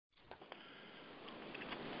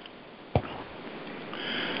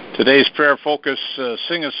Today's prayer focus,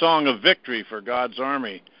 sing a song of victory for God's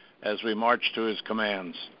army as we march to his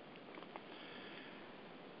commands.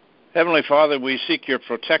 Heavenly Father, we seek your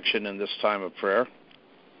protection in this time of prayer.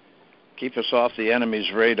 Keep us off the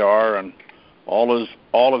enemy's radar and all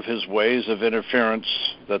of his ways of interference,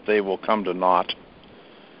 that they will come to naught.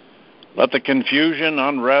 Let the confusion,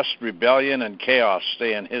 unrest, rebellion, and chaos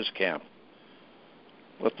stay in his camp.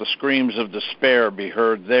 Let the screams of despair be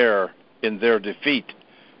heard there in their defeat,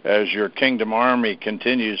 as your kingdom army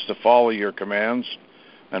continues to follow your commands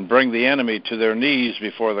and bring the enemy to their knees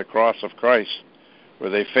before the cross of Christ, where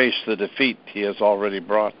they face the defeat he has already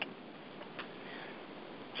brought.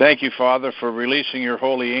 Thank you, Father, for releasing your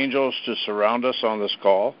holy angels to surround us on this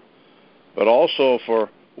call, but also for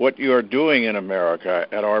what you are doing in America,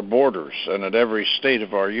 at our borders, and at every state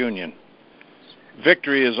of our union.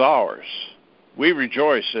 Victory is ours. We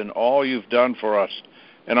rejoice in all you've done for us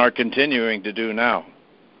and are continuing to do now.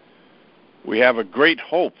 We have a great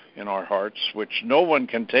hope in our hearts, which no one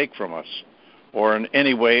can take from us or in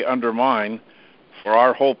any way undermine, for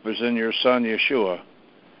our hope is in your Son, Yeshua.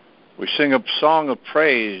 We sing a song of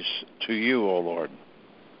praise to you, O Lord.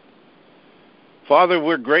 Father,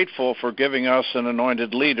 we're grateful for giving us an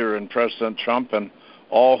anointed leader in President Trump and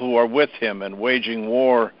all who are with him in waging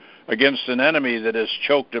war against an enemy that has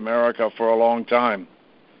choked America for a long time.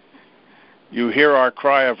 You hear our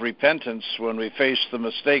cry of repentance when we face the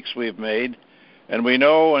mistakes we've made, and we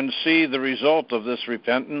know and see the result of this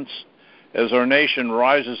repentance as our nation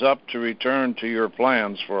rises up to return to your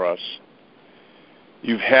plans for us.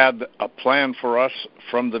 You've had a plan for us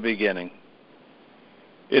from the beginning.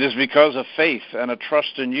 It is because of faith and a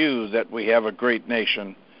trust in you that we have a great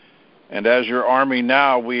nation, and as your army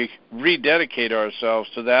now, we rededicate ourselves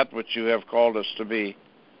to that which you have called us to be.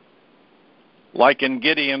 Like in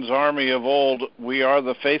Gideon's army of old, we are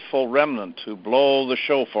the faithful remnant who blow the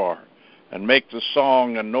shofar and make the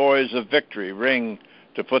song and noise of victory ring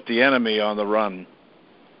to put the enemy on the run.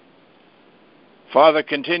 Father,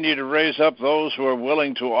 continue to raise up those who are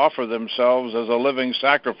willing to offer themselves as a living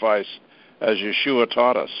sacrifice, as Yeshua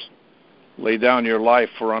taught us. Lay down your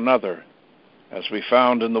life for another, as we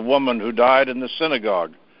found in the woman who died in the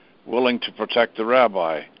synagogue, willing to protect the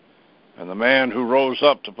rabbi, and the man who rose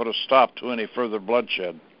up to put a stop to any further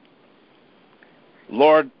bloodshed.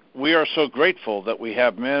 Lord, we are so grateful that we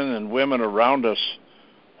have men and women around us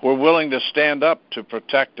who are willing to stand up to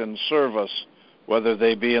protect and serve us, whether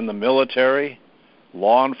they be in the military,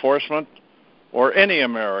 law enforcement, or any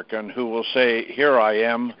American who will say, "Here I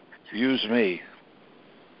am, use me."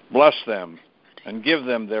 Bless them and give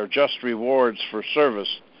them their just rewards for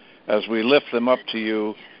service as we lift them up to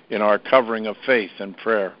you in our covering of faith and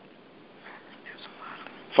prayer.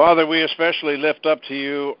 Father, we especially lift up to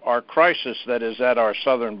you our crisis that is at our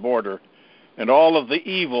southern border and all of the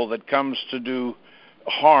evil that comes to do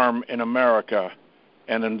harm in America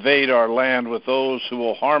and invade our land with those who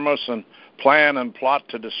will harm us and plan and plot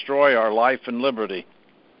to destroy our life and liberty.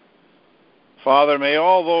 Father, may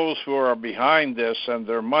all those who are behind this and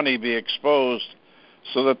their money be exposed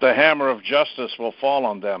so that the hammer of justice will fall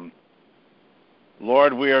on them.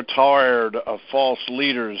 Lord, we are tired of false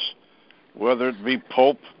leaders, whether it be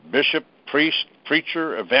pope, bishop, priest,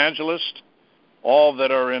 preacher, evangelist, all that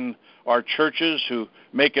are in our churches who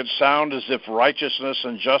make it sound as if righteousness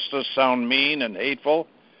and justice sound mean and hateful.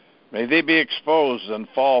 May they be exposed and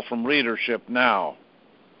fall from leadership now.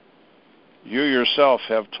 You yourself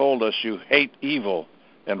have told us you hate evil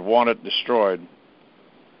and want it destroyed.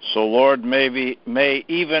 So, Lord, may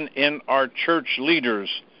even in our church leaders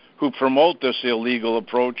who promote this illegal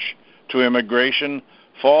approach to immigration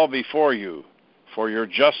fall before you, for your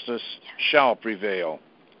justice shall prevail.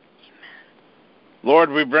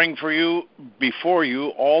 Lord, we bring before you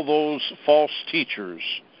all those false teachers,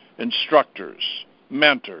 instructors,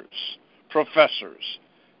 mentors, professors,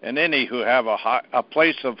 and any who have a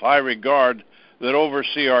place of high regard that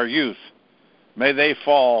oversee our youth. May they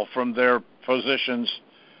fall from their positions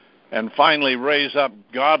and finally raise up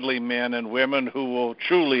godly men and women who will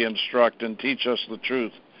truly instruct and teach us the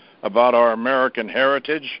truth about our American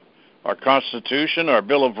heritage, our Constitution, our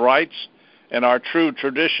Bill of Rights, and our true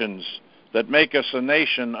traditions that make us a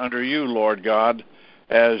nation under you, Lord God,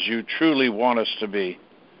 as you truly want us to be.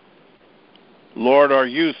 Lord, our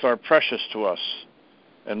youth are precious to us,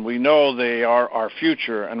 and we know they are our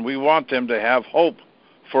future, and we want them to have hope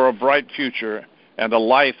for a bright future and a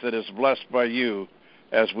life that is blessed by you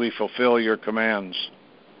as we fulfill your commands.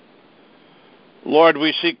 Lord,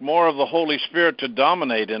 we seek more of the Holy Spirit to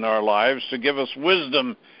dominate in our lives, to give us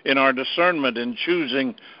wisdom in our discernment in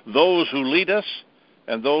choosing those who lead us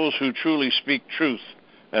and those who truly speak truth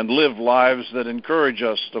and live lives that encourage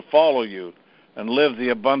us to follow you and live the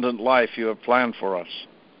abundant life you have planned for us.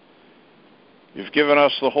 You've given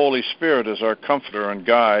us the Holy Spirit as our comforter and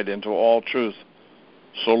guide into all truth.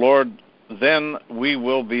 So, Lord, then we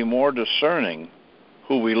will be more discerning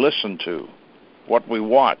who we listen to, what we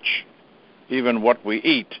watch, even what we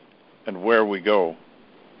eat, and where we go.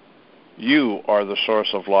 You are the source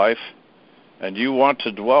of life, and you want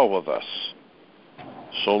to dwell with us.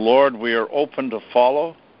 So, Lord, we are open to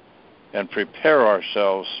follow and prepare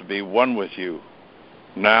ourselves to be one with you,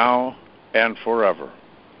 now and forever.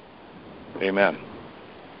 Amen.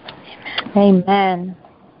 Amen.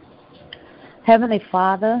 Heavenly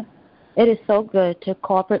Father, it is so good to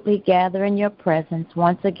corporately gather in your presence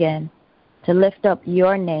once again to lift up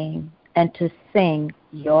your name and to sing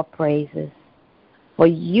your praises. For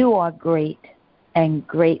you are great and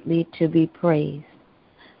greatly to be praised.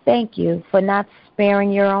 Thank you for not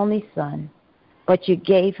sparing your only Son, but you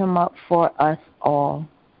gave him up for us all.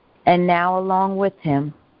 And now along with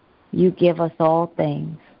him, you give us all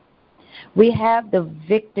things. We have the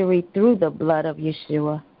victory through the blood of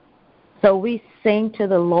Yeshua. So we sing to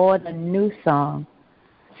the Lord a new song.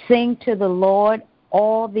 Sing to the Lord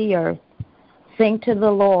all the earth. Sing to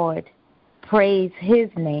the Lord. Praise his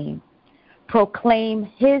name. Proclaim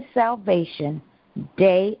his salvation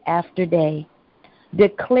day after day.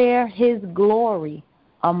 Declare his glory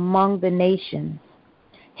among the nations,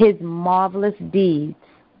 his marvelous deeds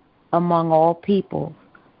among all people.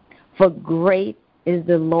 For great is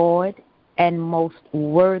the Lord and most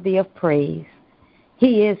worthy of praise.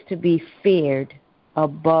 He is to be feared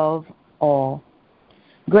above all.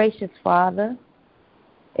 Gracious Father,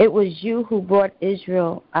 it was you who brought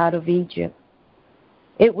Israel out of Egypt.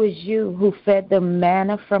 It was you who fed them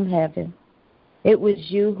manna from heaven. It was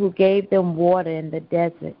you who gave them water in the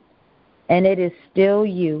desert. And it is still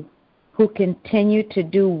you who continue to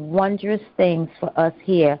do wondrous things for us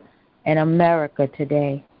here in America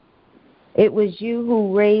today. It was you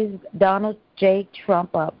who raised Donald J.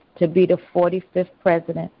 Trump up to be the 45th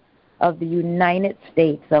President of the United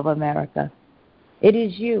States of America. It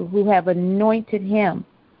is you who have anointed him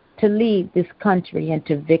to lead this country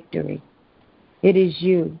into victory. It is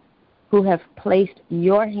you who have placed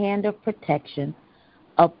your hand of protection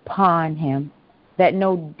upon him, that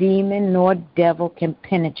no demon nor devil can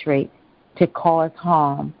penetrate to cause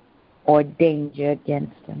harm or danger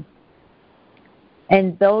against him.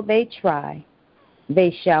 And though they try,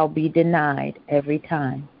 they shall be denied every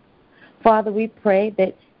time. Father, we pray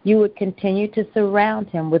that you would continue to surround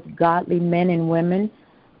him with godly men and women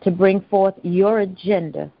to bring forth your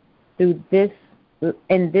agenda through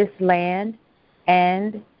in this land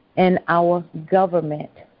and in our government.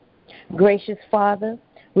 Gracious Father,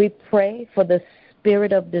 we pray for the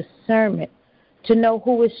spirit of discernment to know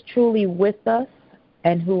who is truly with us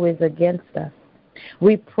and who is against us.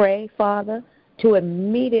 We pray, Father, to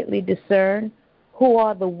immediately discern who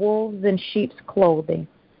are the wolves in sheep's clothing,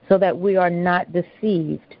 so that we are not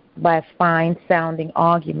deceived by fine-sounding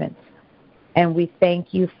arguments. And we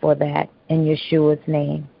thank you for that in Yeshua's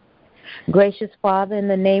name. Gracious Father, in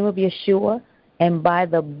the name of Yeshua and by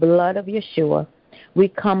the blood of Yeshua, we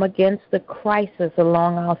come against the crisis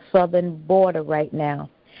along our southern border right now.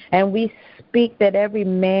 And we speak that every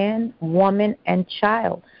man, woman, and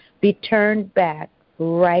child be turned back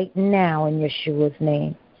right now in Yeshua's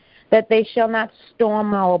name. That they shall not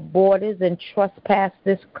storm our borders and trespass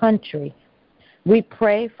this country. We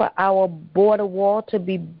pray for our border wall to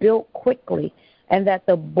be built quickly, and that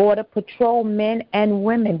the border patrol men and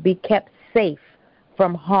women be kept safe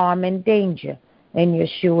from harm and danger in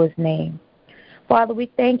Yeshua's name. Father,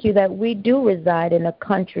 we thank you that we do reside in a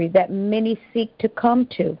country that many seek to come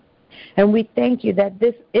to. And we thank you that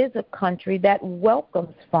this is a country that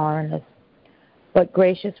welcomes foreigners. But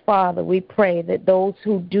gracious Father, we pray that those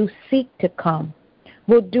who do seek to come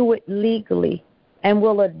will do it legally and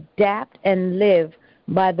will adapt and live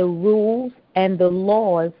by the rules and the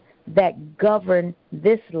laws that govern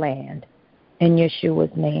this land in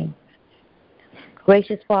Yeshua's name.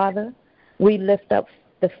 Gracious Father, we lift up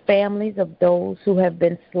the families of those who have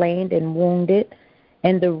been slain and wounded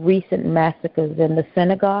in the recent massacres in the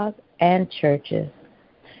synagogue and churches.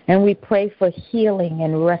 And we pray for healing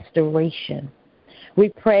and restoration. We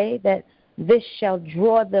pray that this shall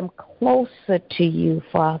draw them closer to you,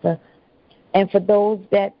 Father. And for those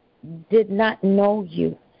that did not know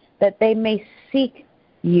you, that they may seek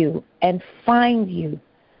you and find you,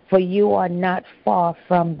 for you are not far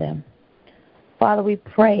from them. Father, we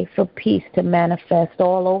pray for peace to manifest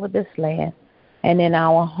all over this land and in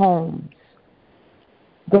our homes.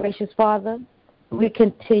 Gracious Father, we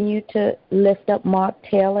continue to lift up Mark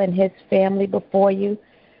Taylor and his family before you,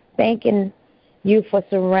 thanking you for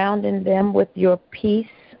surrounding them with your peace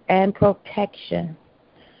and protection.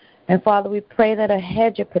 And Father, we pray that a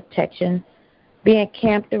hedge of protection be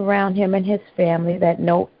encamped around him and his family, that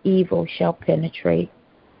no evil shall penetrate,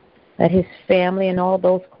 that his family and all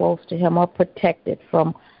those close to him are protected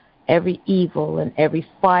from every evil and every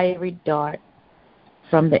fiery dart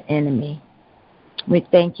from the enemy. We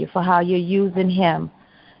thank you for how you're using him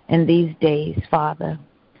in these days, Father.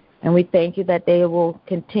 And we thank you that they will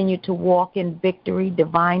continue to walk in victory,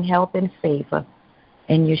 divine health, and favor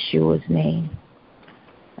in Yeshua's name.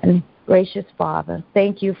 And gracious Father,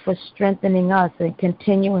 thank you for strengthening us and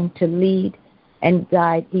continuing to lead and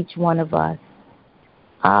guide each one of us.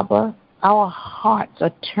 Abba, our hearts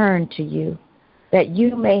are turned to you, that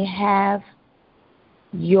you may have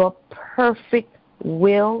your perfect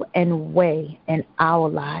will and way in our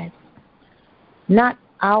lives. Not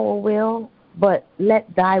our will, but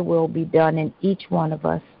let thy will be done in each one of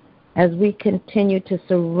us as we continue to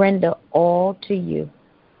surrender all to you.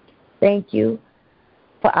 Thank you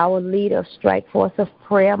for our leader of Strike Force of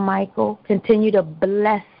Prayer, Michael. Continue to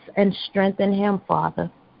bless and strengthen him,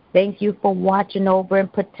 Father. Thank you for watching over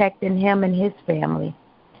and protecting him and his family.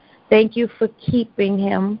 Thank you for keeping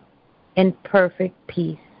him in perfect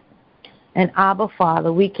peace. And Abba,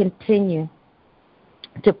 Father, we continue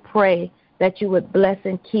to pray that you would bless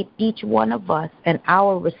and keep each one of us and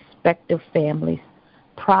our respective families,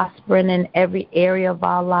 prospering in every area of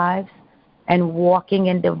our lives and walking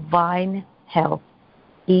in divine health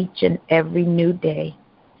each and every new day.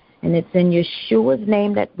 And it's in Yeshua's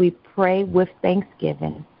name that we pray with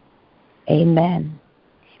thanksgiving. Amen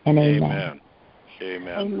and amen.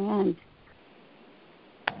 Amen. Amen.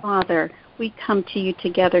 Father, we come to you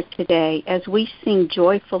together today as we sing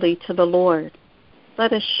joyfully to the Lord.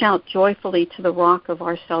 Let us shout joyfully to the rock of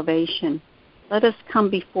our salvation. Let us come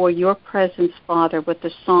before your presence, Father, with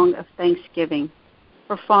the song of thanksgiving.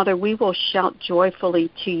 For, Father, we will shout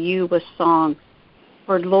joyfully to you with songs.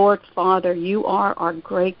 For, Lord, Father, you are our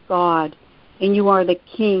great God, and you are the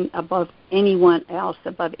King above anyone else,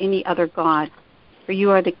 above any other God. For you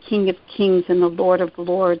are the King of kings and the Lord of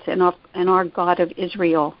lords and our God of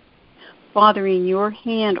Israel. Father, in your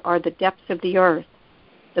hand are the depths of the earth.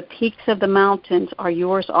 The peaks of the mountains are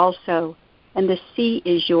yours also, and the sea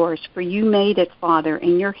is yours, for you made it, Father,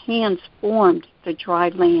 and your hands formed the dry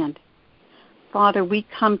land. Father, we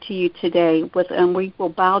come to you today, and we will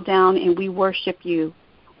bow down and we worship you.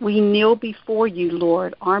 We kneel before you,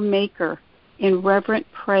 Lord, our Maker, in reverent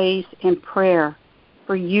praise and prayer.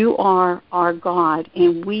 For you are our God,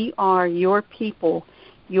 and we are your people,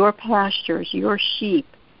 your pastures, your sheep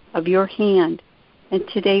of your hand. And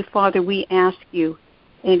today, Father, we ask you,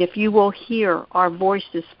 and if you will hear our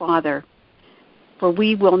voices, Father, for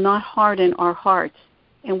we will not harden our hearts,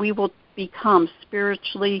 and we will not become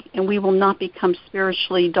spiritually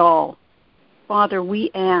dull. Father,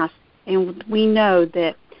 we ask, and we know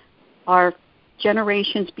that our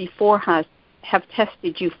generations before us have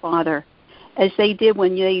tested you, Father, as they did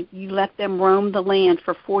when you let them roam the land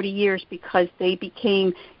for 40 years because you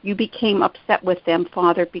became upset with them,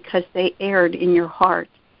 Father, because they erred in your heart.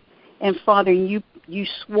 And Father, you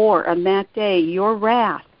swore on that day your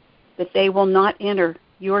wrath that they will not enter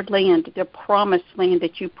your land, the promised land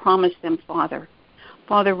that you promised them, Father.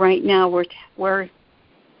 Father, right now we're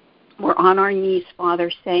on our knees,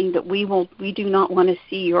 Father, saying that we do not want to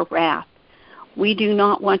see your wrath. We do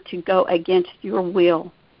not want to go against your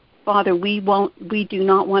will. Father, we do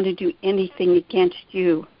not want to do anything against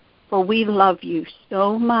you, for we love you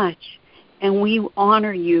so much, and we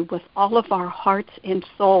honor you with all of our hearts and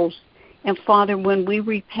souls. And Father, when we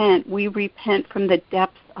repent from the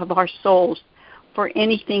depths of our souls for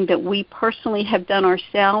anything that we personally have done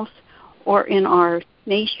ourselves or in our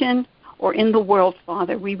nation or in the world,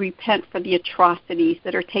 Father. We repent for the atrocities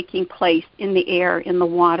that are taking place in the air, in the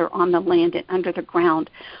water, on the land, and under the ground.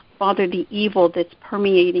 Father, the evil that's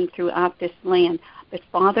permeating throughout this land. But,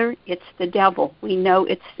 Father, it's the devil. We know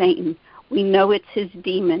it's Satan. We know it's his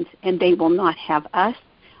demons, and they will not have us.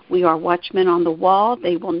 We are watchmen on the wall.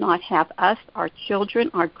 They will not have us, our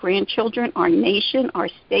children, our grandchildren, our nation, our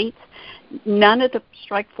states. None of the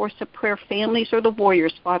Strike Force of Prayer families or the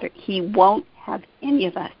warriors, Father. He won't have any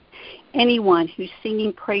of us. Anyone who's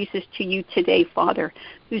singing praises to you today, Father,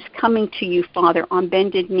 who's coming to you, Father, on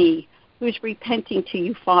bended knee, who's repenting to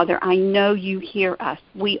you, Father, I know you hear us.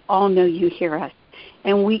 We all know you hear us.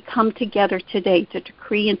 And we come together today to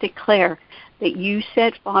decree and declare that you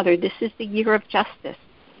said, Father, this is the year of justice,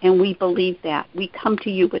 and we believe that. We come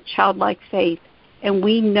to you with childlike faith, and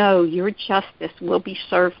we know your justice will be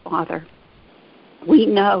served, Father. We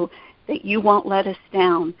know that you won't let us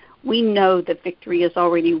down. We know that victory is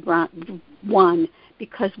already won,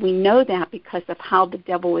 because we know that because of how the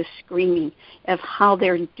devil is screaming, of how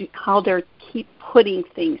they're keep putting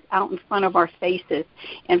things out in front of our faces.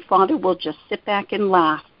 And Father, we'll just sit back and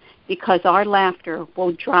laugh, because our laughter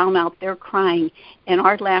will drown out their crying, and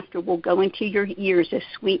our laughter will go into your ears as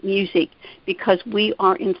sweet music, because we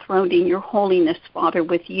are enthroned in your holiness, Father,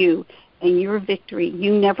 with you and your victory.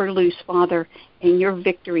 You never lose, Father, and your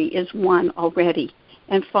victory is won already.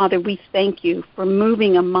 And Father, we thank you for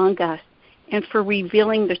moving among us and for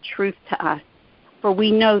revealing the truth to us. For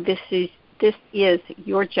we know this is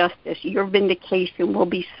your justice, your vindication will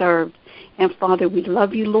be served. And Father, we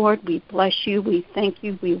love you, Lord. We bless you. We thank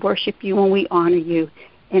you. We worship you, and we honor you.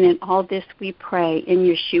 And in all this we pray in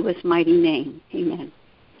Yeshua's mighty name. Amen.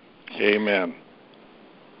 Amen.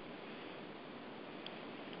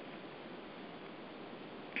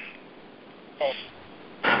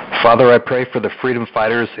 Father, I pray for the freedom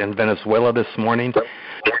fighters in Venezuela this morning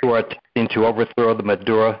who are attempting to overthrow the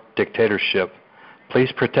Maduro dictatorship.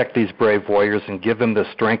 Please protect these brave warriors and give them the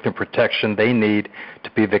strength and protection they need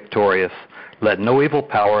to be victorious. Let no evil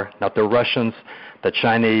power, not the Russians, the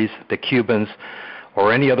Chinese, the Cubans,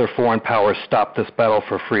 or any other foreign power stop this battle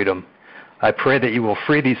for freedom. I pray that you will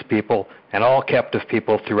free these people and all captive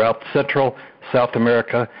people throughout Central, South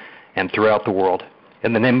America, and throughout the world.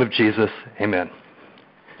 In the name of Jesus, amen.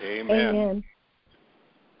 Amen. Amen.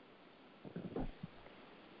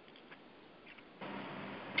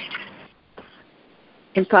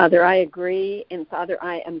 And Father, I agree. And Father,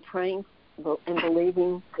 I am praying and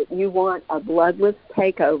believing that you want a bloodless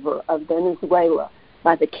takeover of Venezuela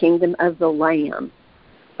by the kingdom of the Lamb.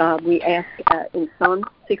 We ask in Psalm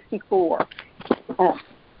 64,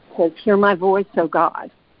 says, hear my voice, O God,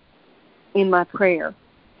 in my prayer.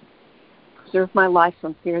 Preserve my life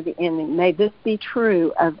from fear of the enemy. May this be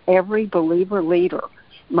true of every believer leader,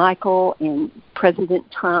 Michael and President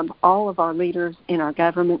Trump, all of our leaders in our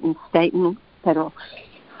government and state and federal.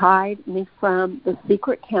 Hide me from the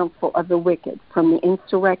secret counsel of the wicked, from the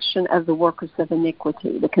insurrection of the workers of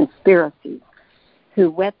iniquity, the conspiracies, who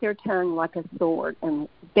whet their tongue like a sword and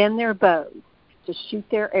bend their bows to shoot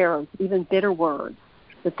their arrows, even bitter words,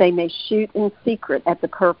 that they may shoot in secret at the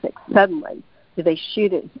perfect. Suddenly do they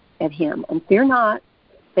shoot at him, and fear not.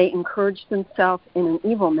 They encourage themselves in an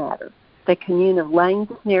evil matter. They commune of laying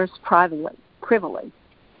snares privily.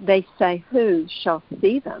 They say, who shall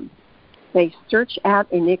see them? They search out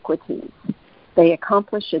iniquities. They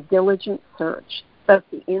accomplish a diligent search. Both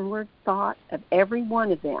the inward thought of every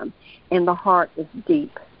one of them and the heart is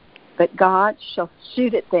deep. But God shall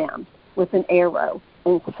shoot at them with an arrow,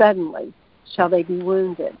 and suddenly shall they be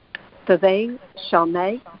wounded. So they shall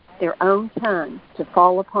make their own tongue to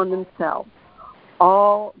fall upon themselves.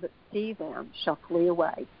 All that see them shall flee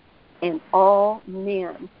away, and all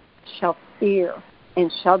men shall fear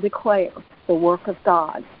and shall declare the work of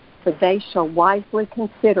God, for they shall wisely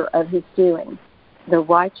consider of his doing. The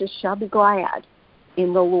righteous shall be glad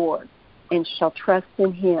in the Lord, and shall trust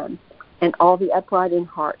in him, and all the upright in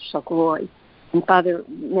heart shall glory. And Father,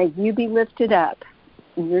 may you be lifted up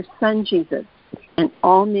in your Son Jesus, and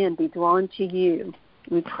all men be drawn to you,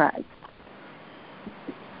 we pray.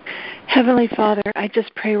 Heavenly Father, I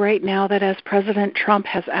just pray right now that as President Trump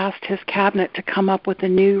has asked his cabinet to come up with a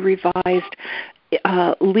new revised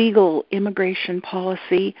legal immigration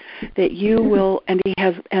policy, that you will, and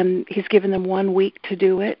he's given them 1 week to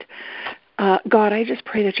do it. God, I just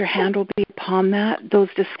pray that your hand will be upon those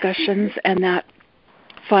discussions and that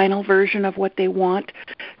final version of what they want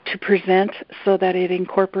to present, so that it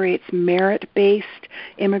incorporates merit-based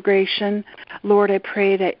immigration. Lord, I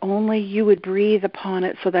pray that only you would breathe upon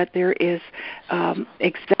it, so that there is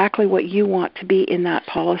exactly what you want to be in that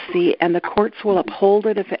policy, and the courts will uphold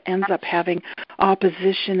it if it ends up having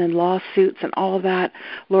opposition and lawsuits and all of that.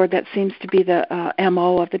 Lord, that seems to be the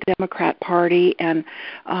MO of the Democrat Party, and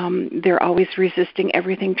they're always resisting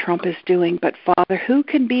everything Trump is doing. But Father, who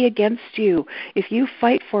can be against you? If you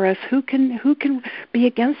fight for us, who can be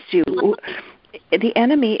against you? The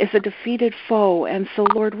enemy is a defeated foe, and so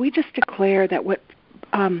Lord, we just declare that what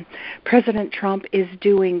President Trump is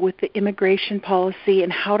doing with the immigration policy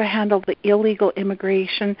and how to handle the illegal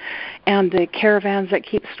immigration and the caravans that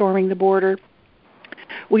keep storming the border,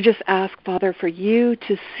 we just ask, Father, for you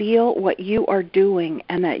to seal what you are doing,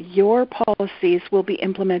 and that your policies will be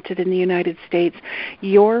implemented in the United States.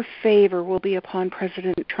 Your favor will be upon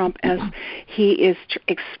President Trump as he is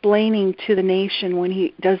explaining to the nation when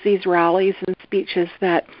he does these rallies and speeches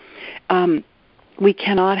that We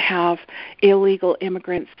cannot have illegal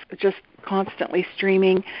immigrants just constantly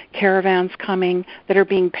streaming, caravans coming that are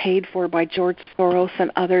being paid for by George Soros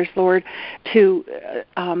and others, Lord, to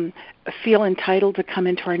feel entitled to come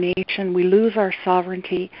into our nation. We lose our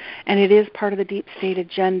sovereignty, and it is part of the deep state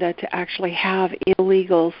agenda to actually have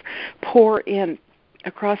illegals pour in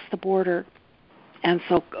across the border. And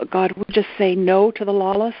so, God, we just say no to the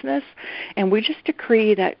lawlessness, and we just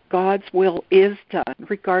decree that God's will is done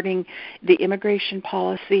regarding the immigration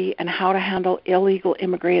policy and how to handle illegal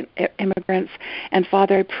immigrants. And,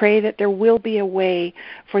 Father, I pray that there will be a way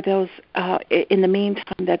for those, in the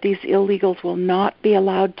meantime, that these illegals will not be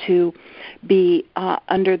allowed to be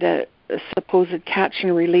under the supposed catch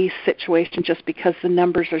and release situation just because the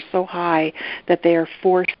numbers are so high that they are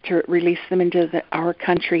forced to release them into our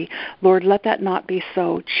country. Lord, let that not be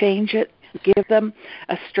so. Change it. Give them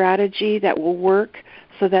a strategy that will work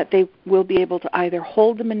so that they will be able to either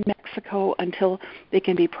hold them in Mexico until they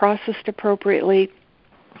can be processed appropriately,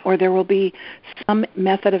 or there will be some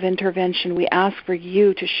method of intervention. We ask for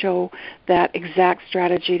you to show that exact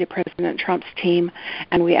strategy to President Trump's team,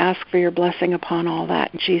 and we ask for your blessing upon all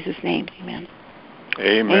that. In Jesus' name, amen.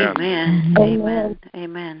 Amen. Amen.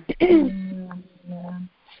 Amen. Amen.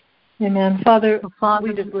 Amen. Father,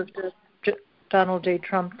 we just lift up Donald J.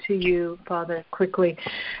 Trump to you, Father, quickly.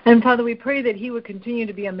 And, Father, we pray that he would continue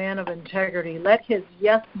to be a man of integrity. Let his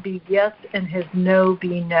yes be yes and his no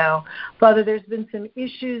be no. Father, there's been some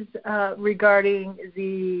issues regarding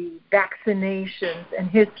the vaccinations and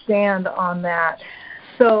his stand on that.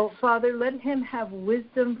 So, Father, let him have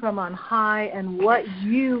wisdom from on high and what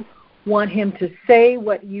you want him to say,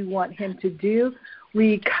 what you want him to do.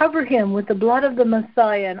 We cover him with the blood of the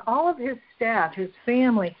Messiah and all of his staff, his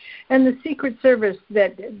family, and the Secret Service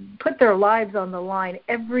that put their lives on the line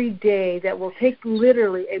every day that will take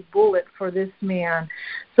literally a bullet for this man.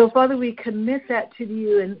 So, Father, we commit that to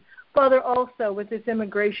you. And, Father, also with this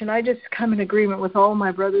immigration, I just come in agreement with all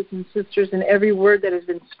my brothers and sisters and every word that has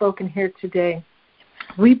been spoken here today.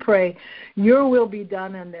 We pray your will be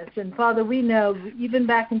done in this. And, Father, we know even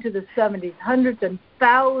back into the 70s, hundreds and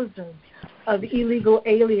thousands of illegal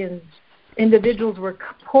aliens, individuals were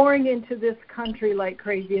pouring into this country like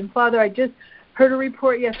crazy. And, Father, I just heard a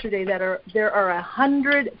report yesterday that there are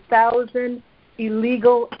 100,000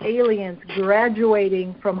 illegal aliens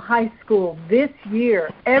graduating from high school this year,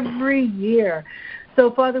 every year.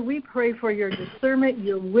 So, Father, we pray for your discernment,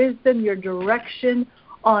 your wisdom, your direction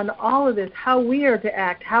on all of this, how we are to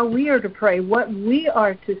act, how we are to pray, what we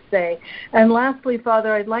are to say. And lastly,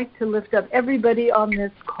 Father, I'd like to lift up everybody on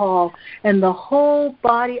this call and the whole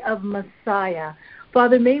body of Messiah.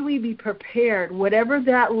 Father, may we be prepared, whatever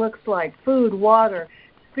that looks like, food, water,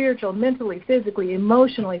 spiritual, mentally, physically,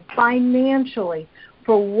 emotionally, financially,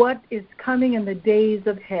 for what is coming in the days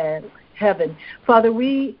of heaven. Father,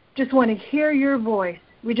 we just want to hear your voice.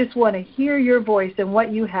 We just want to hear your voice and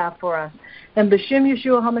what you have for us. And B'Shem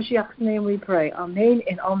Yeshua HaMashiach's name we pray. Amen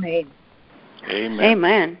and amen. Amen.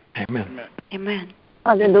 Amen. Amen. Amen.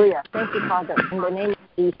 Hallelujah. Thank you, Father. In the name of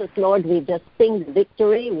Jesus, Lord, we just sing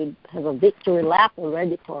victory. We have a victory lap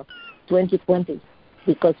already for 2020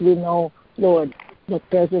 because we know, Lord, that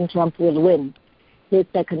President Trump will win his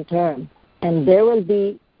second term. And there will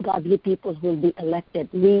be godly people who will be elected.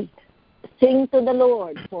 We sing to the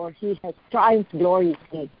Lord, for he has triumphed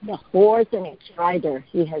gloriously. The horse and its rider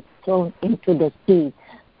he has thrown into the sea.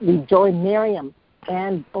 We join Miriam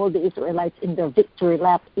and all the Israelites in their victory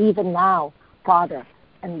lap even now, Father.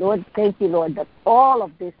 And Lord, thank you, Lord, that all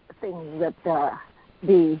of these things, that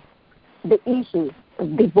the issues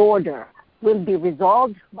of the border will be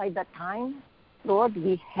resolved by that time. Lord,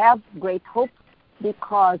 we have great hope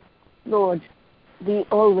because, Lord, we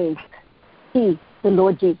always see the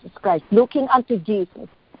Lord Jesus Christ, looking unto Jesus,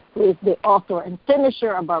 who is the author and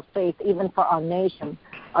finisher of our faith, even for our nation.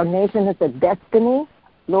 Our nation has a destiny.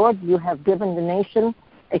 Lord, you have given the nation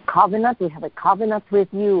a covenant. We have a covenant with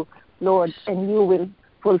you, Lord, and you will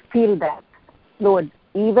fulfill that. Lord,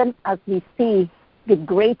 even as we see the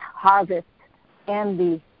great harvest and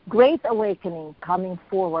the great awakening coming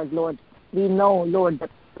forward, Lord, we know, Lord,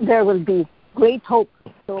 that there will be great hope.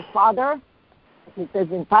 So, Father, it says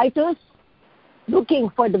in Titus, looking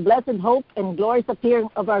for the blessed hope and glorious appearing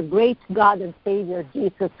of our great God and Savior,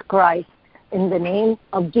 Jesus Christ. In the name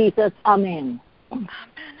of Jesus, amen. Amen.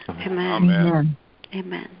 Amen.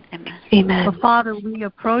 Amen. Amen. Well, Father, we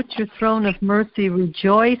approach your throne of mercy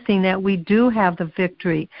rejoicing that we do have the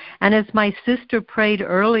victory. And as my sister prayed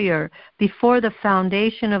earlier, before the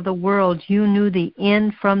foundation of the world, you knew the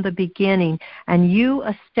end from the beginning, and you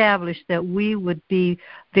established that we would be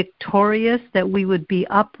victorious, that we would be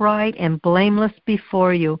upright and blameless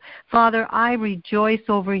before you. Father, I rejoice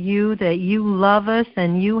over you that you love us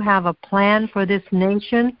and you have a plan for this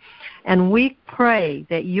nation. And we pray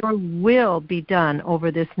that your will be done over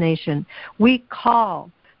this nation. We call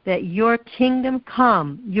that your kingdom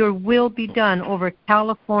come, your will be done over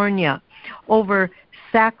California, over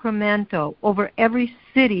Sacramento, over every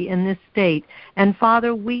city in this state. And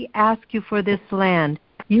Father, we ask you for this land.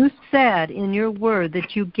 You said in your word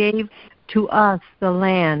that you gave to us the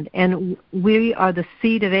land, and we are the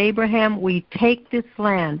seed of Abraham. We take this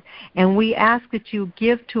land, and we ask that you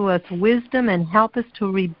give to us wisdom and help us to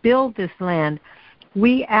rebuild this land.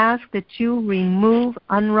 We ask that you remove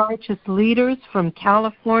unrighteous leaders from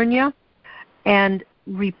California and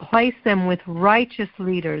replace them with righteous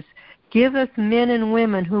leaders. Give us men and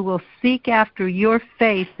women who will seek after your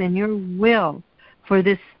face and your will for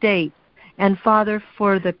this state. And, Father,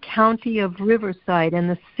 for the county of Riverside and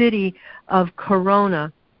the city of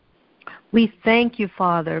Corona, we thank you,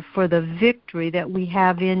 Father, for the victory that we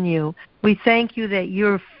have in you. We thank you that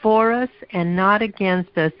you're for us and not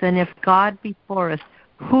against us. And if God be for us,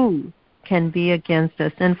 who can be against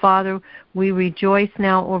us? And, Father, we rejoice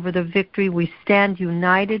now over the victory. We stand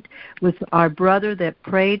united with our brother that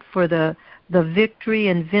prayed for the victory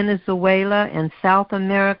in Venezuela and South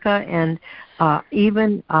America and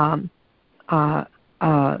even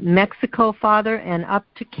Mexico, Father, and up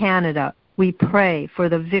to Canada. We pray for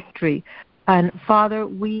the victory. And, Father,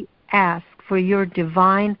 we ask for your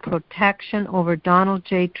divine protection over Donald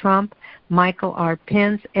J. Trump, Michael R.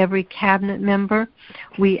 Pence, every cabinet member.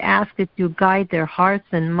 We ask that you guide their hearts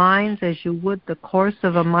and minds as you would the course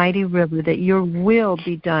of a mighty river, that your will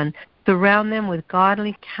be done. Surround them with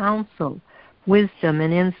godly counsel, wisdom,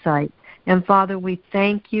 and insight. And, Father, we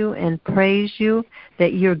thank you and praise you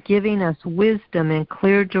that you're giving us wisdom and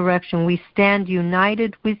clear direction. We stand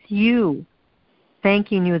united with you,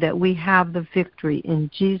 thanking you that we have the victory.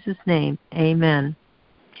 In Jesus' name, amen.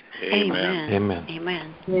 Amen. Amen.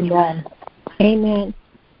 Amen. Amen. Amen.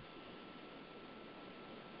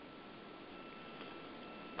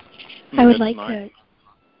 I would like to.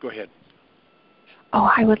 Go ahead.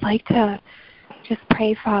 Oh, I would like to just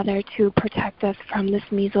pray, Father, to protect us from this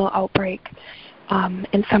measles outbreak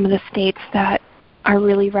in some of the states that are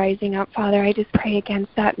really rising up. Father, I just pray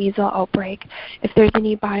against that measles outbreak. If there's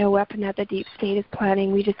any bioweapon that the deep state is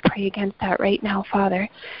planning, we just pray against that right now, Father.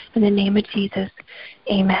 In the name of Jesus,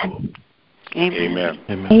 amen. Amen.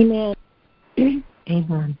 Amen. Amen.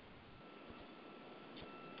 Amen.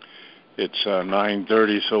 It's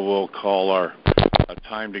 9:30, so we'll call our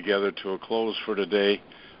time together to a close for today.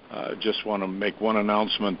 Just want to make one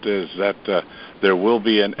announcement, is that there will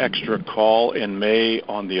be an extra call in May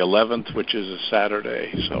on the 11th, which is a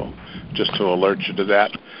Saturday, so just to alert you to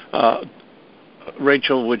that.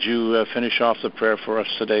 Rachel, would you finish off the prayer for us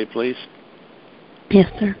today, please?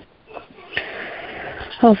 Yes, sir.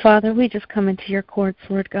 Oh, Father, we just come into your courts,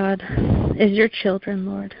 Lord God, as your children,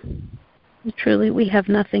 Lord. Truly, we have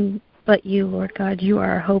nothing but you, Lord God. You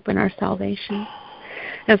are our hope and our salvation.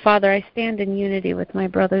 And, Father, I stand in unity with my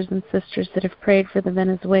brothers and sisters that have prayed for the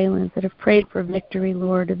Venezuelans, that have prayed for victory,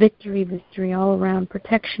 Lord, victory all around,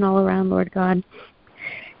 protection all around, Lord God.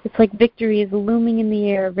 It's like victory is looming in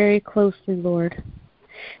the air very closely, Lord.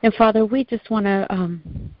 And, Father, we just want to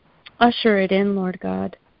usher it in, Lord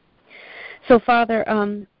God. So, Father,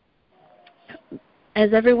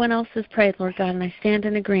 as everyone else has prayed, Lord God, and I stand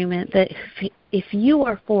in agreement that if you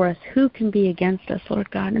are for us, who can be against us, Lord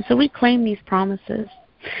God? And so we claim these promises.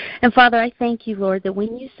 And, Father, I thank you, Lord, that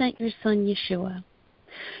when you sent your son, Yeshua,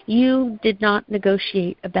 you did not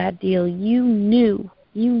negotiate a bad deal. You knew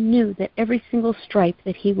that every single stripe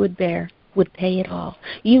that he would bear would pay it all.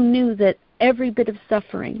 You knew that every bit of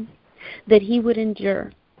suffering that he would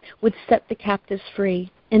endure would set the captives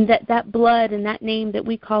free, and that blood and that name that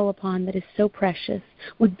we call upon that is so precious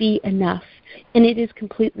would be enough. And it is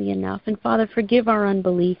completely enough. And, Father, forgive our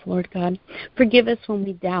unbelief, Lord God. Forgive us when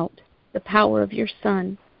we doubt the power of your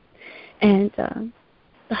Son and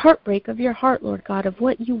the heartbreak of your heart, Lord God, of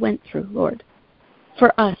what you went through, Lord,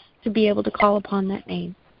 for us to be able to call upon that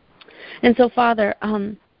name. And so, Father,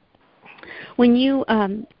 when you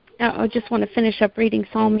I just want to finish up reading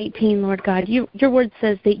Psalm 18, Lord God. Your word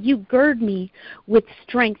says that you gird me with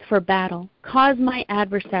strength for battle, cause my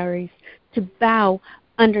adversaries to bow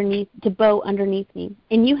underneath me,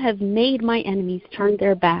 and you have made my enemies turn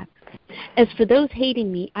their backs. As for those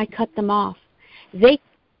hating me, I cut them off. They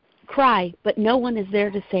cry, but no one is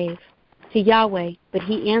there to save. To Yahweh, but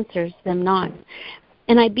he answers them not.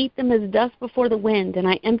 And I beat them as dust before the wind, and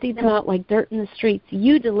I empty them out like dirt in the streets.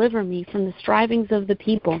 You deliver me from the strivings of the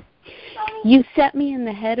people. You set me in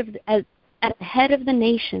the head of at the head of the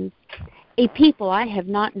nations. A people I have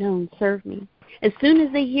not known serve me. As soon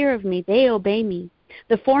as they hear of me, they obey me.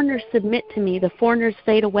 The foreigners submit to me. The foreigners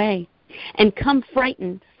fade away and come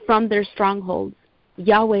frightened from their strongholds.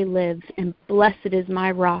 Yahweh lives, and blessed is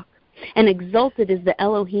my rock, and exalted is the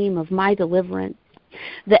Elohim of my deliverance.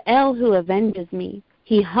 The El who avenges me,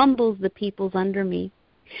 he humbles the peoples under me.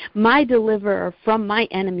 My deliverer from my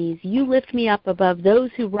enemies, you lift me up above those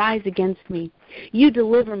who rise against me. You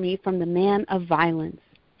deliver me from the man of violence.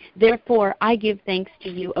 Therefore I give thanks to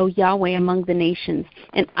you, O Yahweh, among the nations,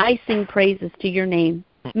 and I sing praises to your name,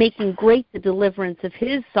 making great the deliverance of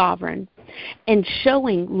his sovereign, and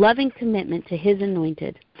showing loving commitment to his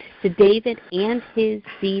anointed, to David and his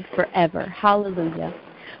seed forever. Hallelujah.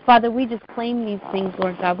 Father, we just claim these things,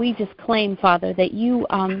 Lord God. We just claim, Father, that you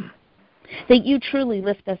truly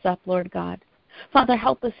lift us up, Lord God. Father,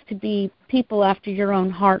 help us to be people after your own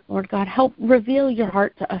heart, Lord God. Help reveal your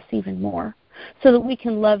heart to us even more so that we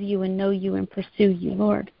can love you and know you and pursue you,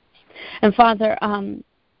 Lord. And Father,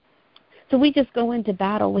 so we just go into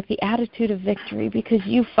battle with the attitude of victory because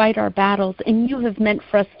you fight our battles and you have meant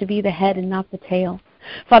for us to be the head and not the tail.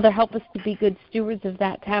 Father, help us to be good stewards of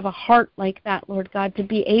that, to have a heart like that, Lord God, to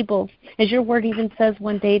be able, as your word even says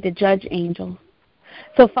one day, to judge angels.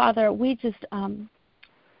 So, Father, we just,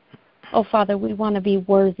 Father, we want to be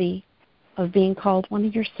worthy of being called one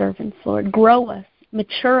of your servants, Lord. Grow us,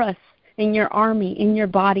 mature us in your army, in your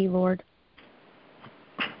body, Lord.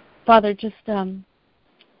 Father, just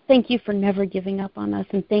thank you for never giving up on us,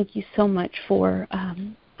 and thank you so much for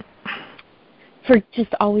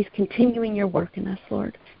just always continuing your work in us,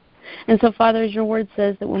 Lord. And so, Father, as your word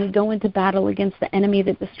says, that when we go into battle against the enemy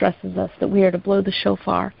that distresses us, that we are to blow the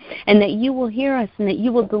shofar, and that you will hear us, and that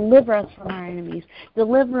you will deliver us from our enemies.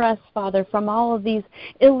 Deliver us, Father, from all of these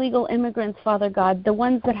illegal immigrants, Father God, the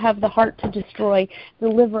ones that have the heart to destroy.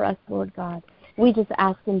 Deliver us, Lord God. We just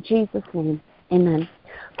ask in Jesus' name. Amen.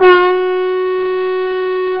 Amen.